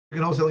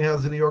Wholesaling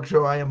houses in New York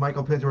show. I am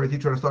Michael Pinter. I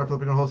teach how to start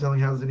flipping on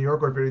wholesaling houses in New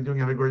York, or if you're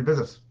doing a great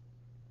business.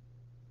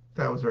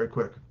 That was very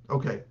quick.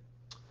 Okay.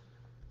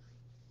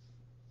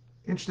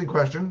 Interesting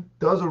question.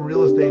 Does a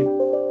real estate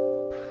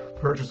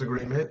purchase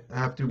agreement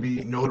have to be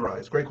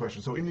notarized? Great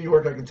question. So in New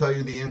York, I can tell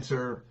you the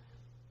answer,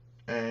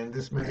 and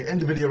this may end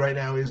the video right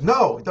now, is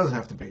no, it doesn't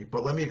have to be.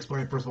 But let me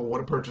explain first of all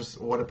what a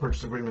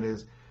purchase agreement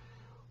is,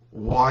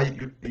 why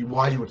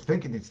you would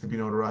think it needs to be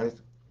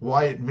notarized,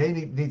 why it may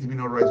need to be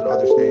notarized in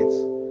other states.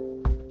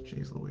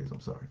 Jeez Louise, I'm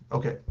sorry.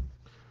 Okay.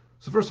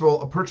 So first of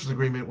all, a purchase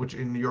agreement, which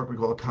in New York we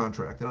call a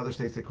contract. In other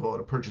states they call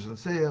it a purchase and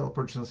sale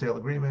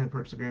agreement,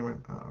 purchase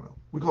agreement. I don't know.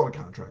 We call it a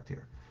contract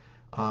here.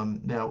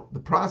 Now, the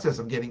process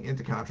of getting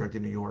into contract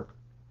in New York,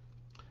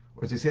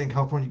 or as they say in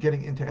California,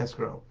 getting into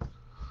escrow,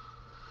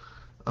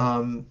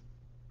 um,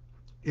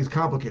 is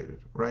complicated,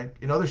 right?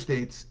 In other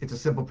states, it's a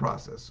simple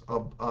process.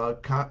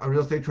 A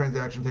real estate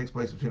transaction takes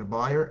place between a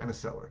buyer and a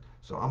seller.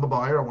 So I'm a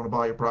buyer, I want to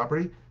buy your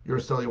property. You're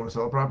a seller, you want to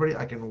sell a property.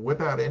 I can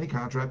whip out any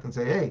contract and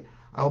say, hey,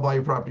 I'll buy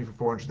your property for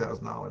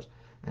 $400,000.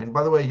 And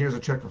by the way, here's a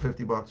check for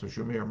 $50, which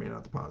you may or may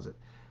not deposit.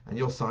 And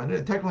you'll sign it.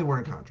 And technically, we're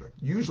in contract.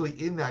 Usually,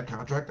 in that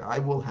contract, I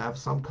will have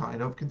some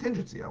kind of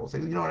contingency. I will say,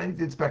 you know what, I need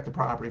to inspect the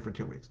property for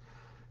 2 weeks.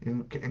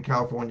 In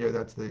California,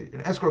 that's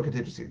an escrow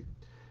contingency.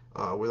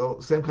 With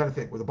the same kind of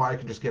thing, where the buyer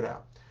can just get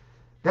out.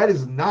 That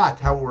is not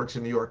how it works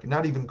in New York,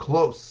 not even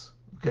close.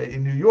 Okay,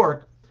 in New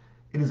York,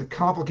 it is a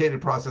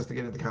complicated process to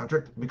get into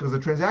contract because the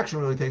transaction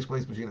really takes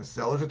place between a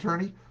seller's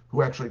attorney,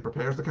 who actually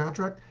prepares the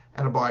contract,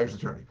 and a buyer's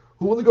attorney,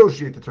 who will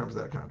negotiate the terms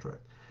of that contract.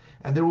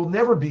 And there will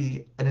never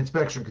be an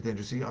inspection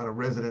contingency on a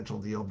residential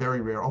deal, very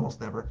rare, almost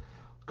never.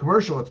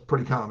 Commercial, it's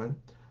pretty common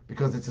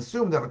because it's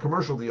assumed that on a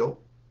commercial deal,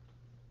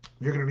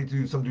 you're going to need to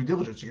do some due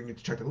diligence. You're going to need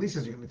to check the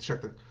leases, you're going to need to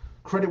check the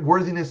credit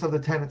worthiness of the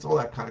tenants, all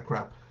that kind of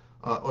crap.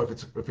 Or if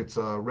it's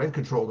rent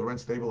controlled or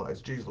rent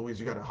stabilized, geez Louise,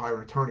 you got to hire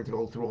an attorney to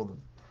go through all the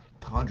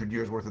 100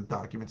 years worth of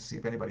documents to see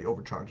if anybody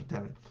overcharged a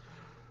tenant.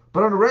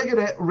 But on a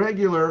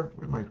regular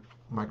my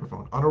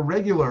microphone, on a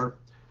regular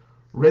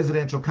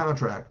residential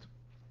contract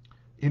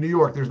in New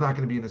York, there's not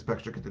going to be an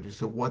inspection contingency.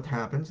 So what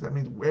happens? That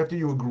means after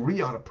you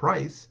agree on a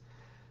price,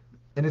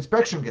 an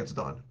inspection gets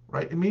done,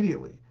 right,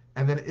 immediately.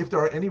 And then if there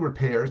are any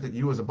repairs that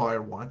you as a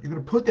buyer want, you're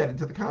going to put that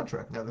into the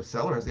contract. Now the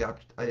seller has the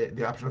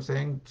option of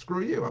saying,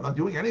 screw you, I'm not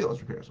doing any of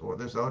those repairs. Or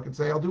the seller can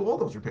say, I'll do all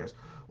those repairs.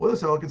 Or the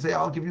seller can say,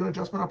 I'll give you an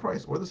adjustment on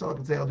price. Or the seller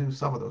can say, I'll do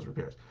some of those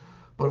repairs.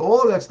 But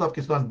all of that stuff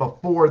gets done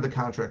before the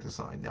contract is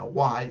signed. Now,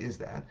 why is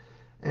that?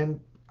 And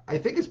I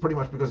think it's pretty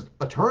much because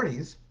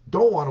attorneys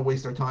don't want to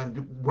waste their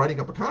time writing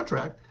up a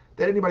contract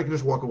that anybody can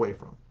just walk away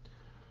from.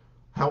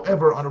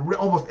 However, on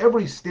almost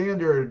every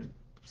standard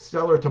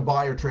seller to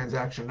buyer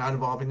transaction not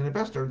involving an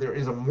investor, there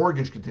is a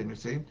mortgage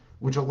contingency,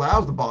 which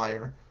allows the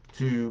buyer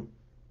to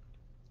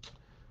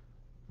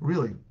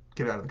really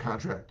get out of the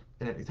contract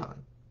at any time.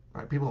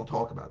 Right? People don't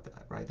talk about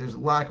that. Right? There's a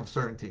lack of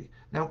certainty.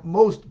 Now,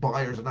 most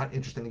buyers are not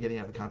interested in getting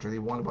out of the contract. They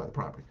want to buy the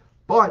property.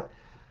 But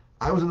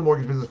I was in the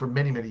mortgage business for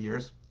many, many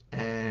years,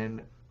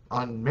 and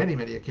on many,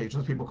 many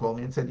occasions, people called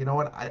me and said, you know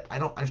what, I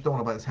just don't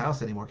want to buy this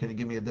house anymore. Can you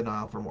give me a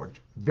denial for a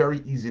mortgage?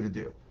 Very easy to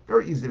do.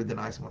 Very easy to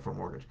deny someone for a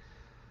mortgage.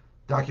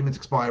 Documents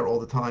expire all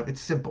the time. It's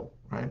simple,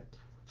 right?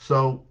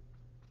 So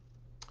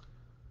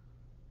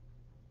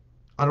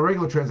on a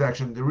regular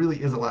transaction, there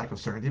really is a lack of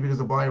certainty because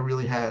the buyer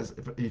really has,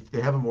 if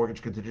they have a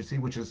mortgage contingency,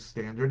 which is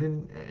standard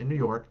in New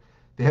York,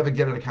 they have a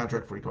get out of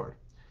contract free card.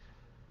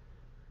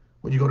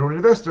 When you go to an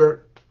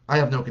investor, I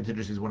have no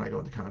contingencies when I go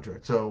into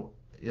contract. So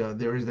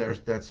there is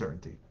that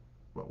certainty.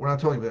 But we're not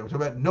talking about that.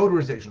 We're talking about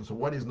notarization. So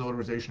what is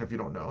notarization if you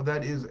don't know?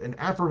 That is an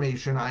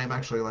affirmation. I am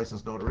actually a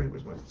licensed notary.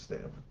 Where's my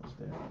stamp?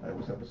 I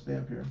always have a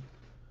stamp here.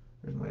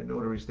 Here's my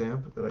notary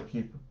stamp that I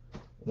keep,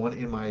 one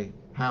in my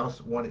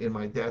house, one in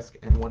my desk,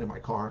 and one in my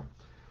car.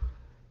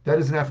 That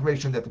is an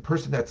affirmation that the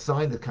person that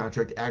signed the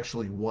contract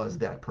actually was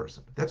that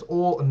person. That's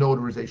all a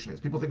notarization is.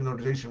 People think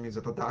notarization means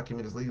that the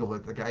document is legal,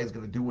 that the guy is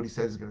going to do what he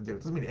says he's going to do. It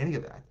doesn't mean any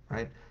of that,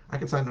 right? I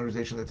can sign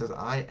notarization that says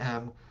I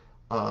am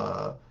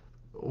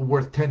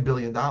worth $10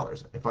 billion.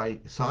 If I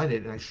sign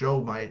it and I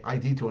show my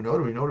ID to a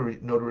notary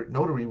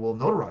will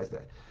notarize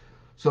that.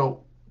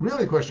 So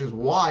really the question is,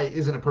 why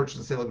isn't a purchase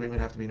and sale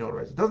agreement have to be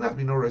notarized? It doesn't have to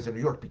be notarized in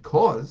New York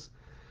because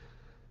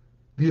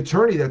the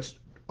attorney that's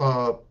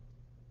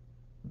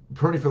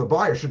attorney for the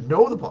buyer should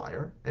know the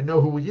buyer and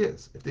know who he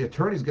is. If the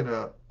attorney's going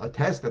to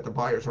attest that the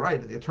buyer's right,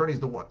 and the attorney's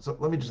the one. So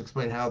let me just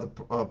explain how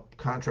the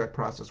contract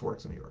process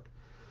works in New York.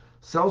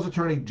 Seller's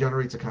attorney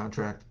generates a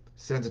contract,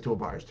 sends it to a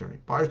buyer's attorney.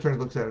 Buyer's attorney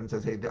looks at it and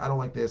says, hey, I don't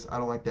like this, I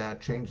don't like that,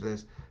 change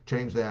this,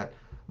 change that.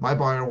 My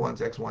buyer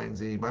wants X, Y, and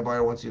Z. My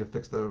buyer wants you to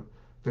fix the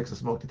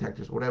smoke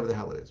detectors, whatever the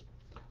hell it is.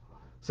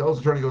 Seller's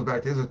attorney goes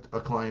back to his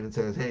client and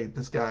says, hey,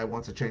 this guy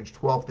wants to change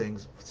 12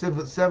 things. Seven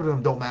of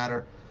them don't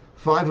matter.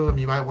 5 of them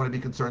you might want to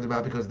be concerned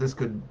about because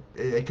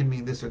it could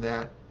mean this or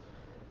that.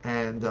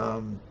 And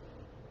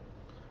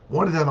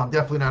one of them I'm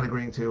definitely not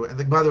agreeing to.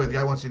 And by the way, the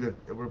guy wants you to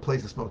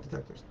replace the smoke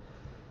detectors.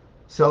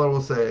 Seller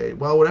will say,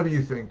 well, whatever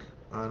you think,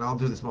 and I'll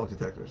do the smoke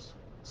detectors.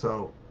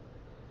 So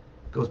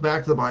goes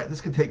back to the buyer.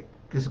 This could take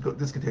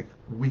this could take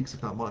weeks,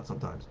 if not months,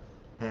 sometimes.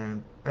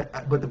 And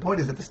but the point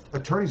is that the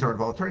attorneys are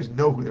involved. Attorneys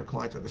know who their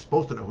clients are. They're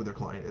supposed to know who their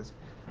client is.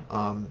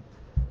 Um,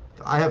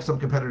 I have some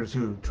competitors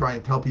who try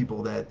and tell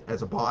people that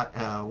as a bot,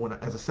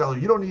 as a seller,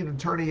 you don't need an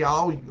attorney.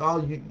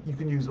 You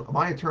can use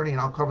my attorney and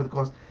I'll cover the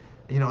cost.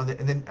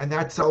 And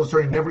that seller's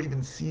attorney never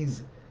even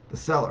sees the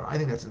seller. I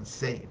think that's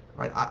insane,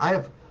 right? I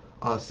have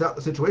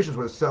situations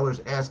where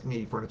sellers ask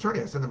me for an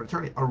attorney. I send them an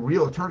attorney, a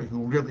real attorney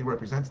who really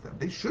represents them.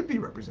 They should be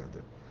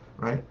represented,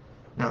 right?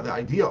 Now the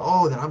idea,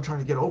 that I'm trying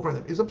to get over on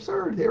them is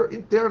absurd.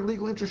 Their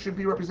legal interest should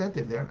be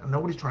represented.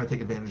 Nobody's trying to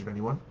take advantage of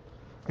anyone.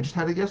 I just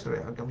had it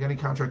yesterday. I'm getting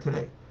a contract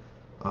today.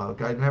 Guy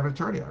didn't have an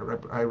attorney.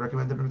 I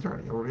recommended an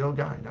attorney, a real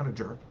guy, not a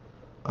jerk,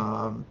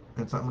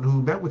 and someone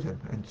who met with him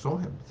and saw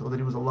him, so that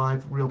he was a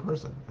live, real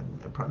person,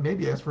 and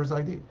maybe asked for his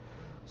ID.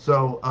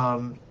 So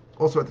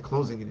also at the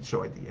closing, you need to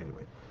show ID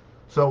anyway.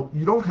 So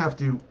you don't have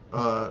to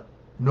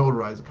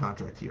notarize a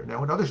contract here.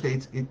 Now in other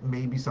states, it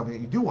may be something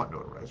that you do want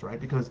notarized, right?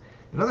 Because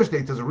in other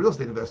states, as a real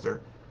estate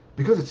investor,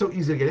 because it's so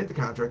easy to get into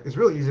contract, it's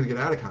really easy to get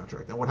out of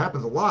contract. And what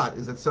happens a lot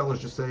is that sellers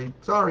just say,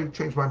 sorry,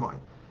 changed my mind.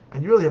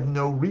 And you really have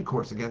no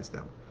recourse against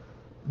them.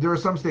 There are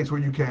some states where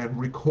you can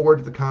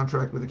record the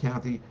contract with the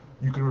county.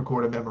 You can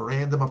record a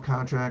memorandum of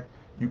contract.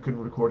 You can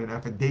record an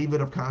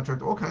affidavit of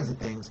contract, all kinds of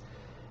things.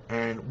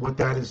 And what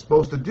that is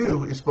supposed to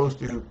do is supposed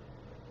to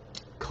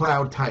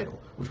cloud title,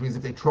 which means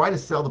if they try to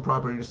sell the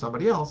property to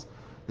somebody else,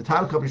 the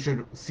title company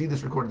should see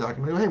this recorded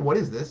document and go, hey, what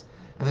is this?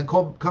 And then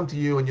come to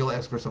you and you'll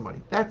ask for some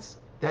money. That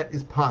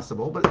is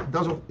possible, but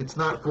it's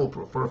not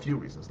foolproof for a few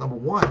reasons. Number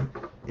one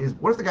is,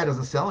 what if the guy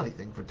doesn't sell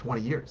anything for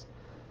 20 years?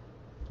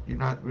 You're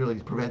not really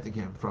preventing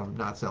him from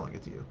not selling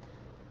it to you.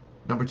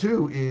 Number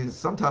two is,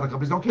 some title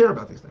companies don't care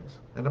about these things.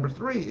 And number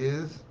three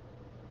is,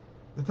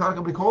 the title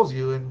company calls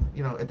you and,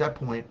 at that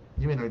point,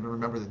 you may not even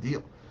remember the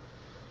deal.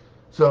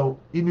 So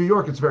in New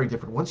York, it's very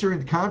different. Once you're in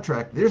the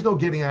contract, there's no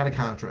getting out of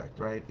contract,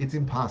 right? It's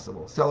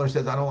impossible. Seller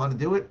says, I don't want to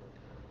do it.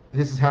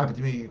 This has happened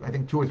to me, I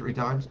think 2 or 3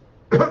 times.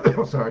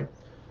 Sorry.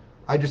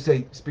 I just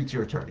say, speak to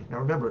your attorney. Now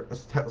remember,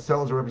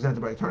 sellers are represented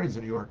by attorneys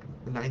in New York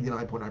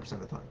 99.9% of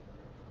the time.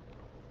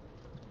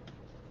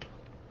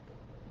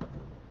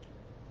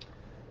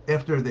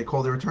 After they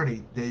call their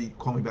attorney, they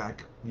call me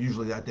back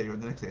usually that day or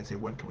the next day and say,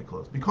 when can we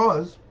close?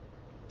 Because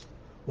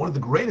one of the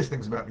greatest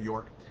things about New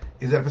York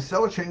is that if a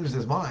seller changes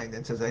his mind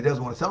and says that he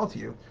doesn't want to sell it to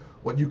you,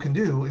 what you can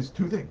do is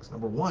 2 things.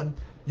 Number one,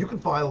 you can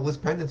file a lis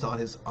pendens on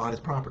his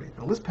property.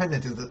 A lis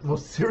pendens is the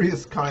most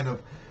serious kind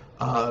of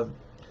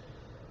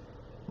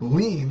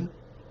lien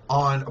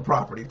on a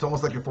property. It's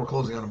almost like you're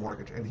foreclosing on a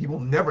mortgage, and he will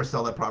never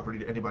sell that property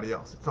to anybody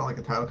else. It's not like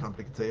a title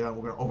company can say, we're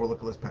going to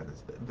overlook a lis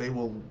pendens. They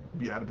will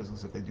be out of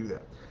business if they do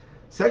that.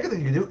 Second thing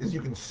you can do is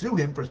you can sue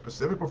him for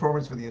specific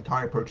performance for the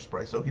entire purchase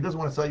price. So if he doesn't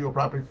want to sell you a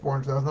property for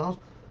 $400,000,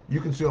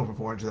 you can sue him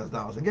for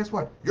 $400,000. And guess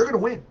what? You're going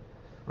to win,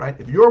 right?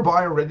 If you're a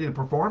buyer ready to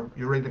perform,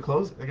 you're ready to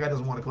close, the guy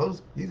doesn't want to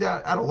close, he's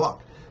out of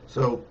luck.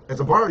 So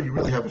as a buyer, you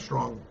really have a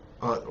strong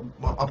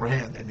upper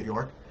hand in New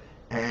York.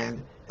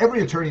 And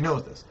every attorney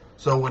knows this.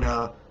 So when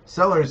a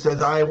seller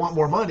says, I want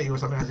more money or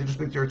something, I say, just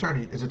speak to your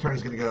attorney, his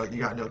attorney's going to go,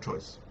 you got no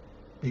choice.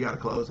 You got to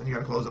close, and you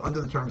got to close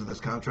under the terms of this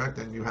contract,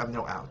 and you have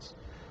no outs.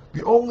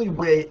 The only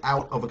way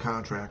out of a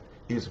contract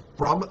is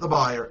from the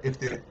buyer if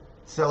the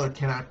seller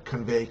cannot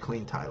convey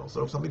clean title.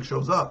 So if something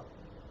shows up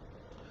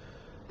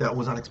that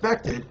was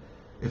unexpected,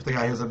 if the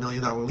guy has $1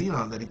 million lien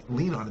on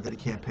it that he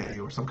can't pay,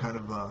 or some kind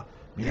of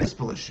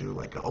municipal issue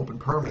like open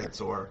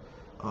permits or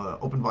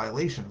open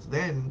violations,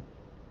 then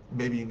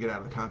maybe you can get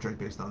out of the contract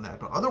based on that.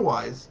 But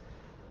otherwise,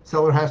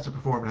 seller has to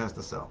perform and has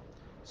to sell.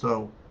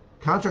 So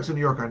contracts in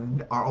New York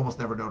are almost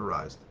never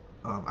notarized.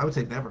 I would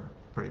say never,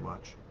 pretty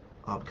much.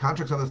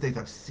 Contracts in other states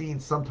I've seen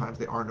sometimes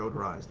they are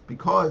notarized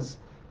because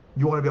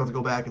you want to be able to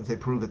go back and say,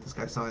 prove that this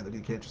guy signed it. You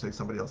can't just say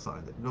somebody else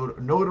signed it.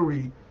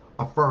 Notary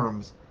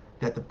affirms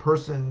that the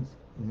person's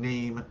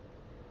name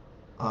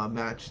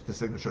matched the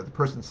signature. The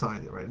person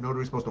signed it, right? A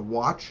notary is supposed to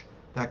watch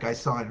that guy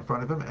sign in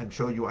front of him and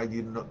show you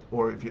ID,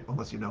 or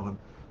unless you know him,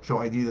 show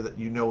ID that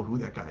you know who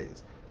that guy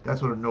is.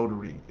 That's what a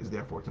notary is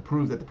there for, to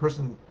prove that the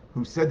person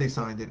who said they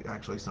signed it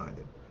actually signed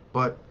it.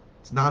 But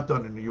it's not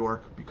done in New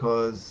York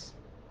because,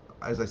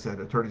 as I said,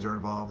 attorneys are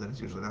involved, and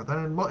it's usually not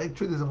done. And the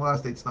truth is, in a lot of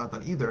states, it's not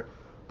done either.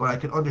 But I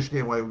can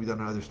understand why it would be done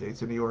in other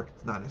states. In New York,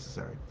 it's not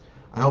necessary.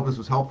 I hope this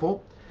was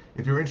helpful.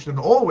 If you're interested in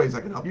all the ways I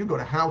can help you, go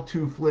to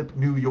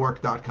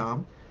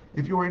howtoflipnewyork.com.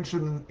 If you're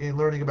interested in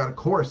learning about a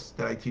course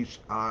that I teach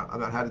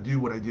about how to do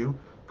what I do,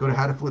 go to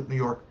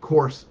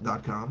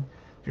howtoflipnewyorkcourse.com.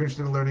 If you're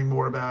interested in learning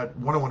more about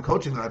one-on-one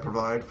coaching that I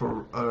provide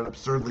for an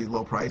absurdly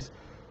low price,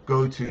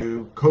 go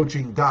to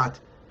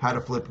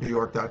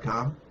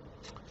coaching.howtoflipnewyork.com.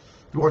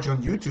 If you're watching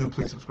on YouTube,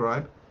 please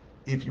subscribe.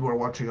 If you are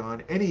watching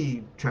on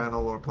any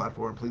channel or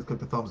platform, please click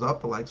the thumbs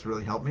up. The likes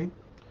really help me.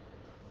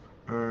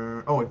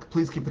 And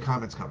please keep the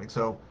comments coming.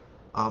 So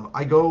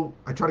I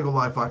try to go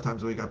live 5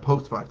 times a week. I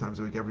post 5 times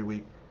a week every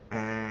week.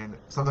 And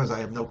sometimes I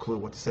have no clue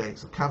what to say.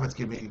 So comments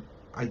give me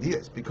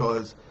ideas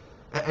because,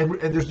 and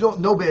there's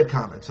no bad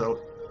comments. So,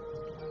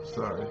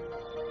 sorry.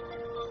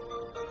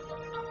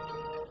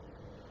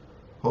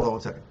 Hold on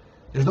 1 second.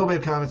 There's no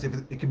bad comments. If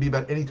it can be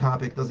about any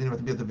topic. It doesn't even have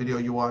to be at the video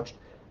you watched.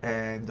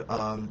 And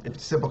if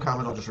it's a simple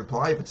comment, I'll just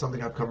reply. If it's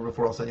something I've covered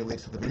before, I'll send you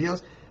links to the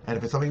videos. And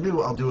if it's something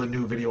new, I'll do a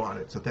new video on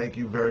it. So thank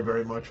you very,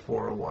 very much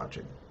for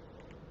watching.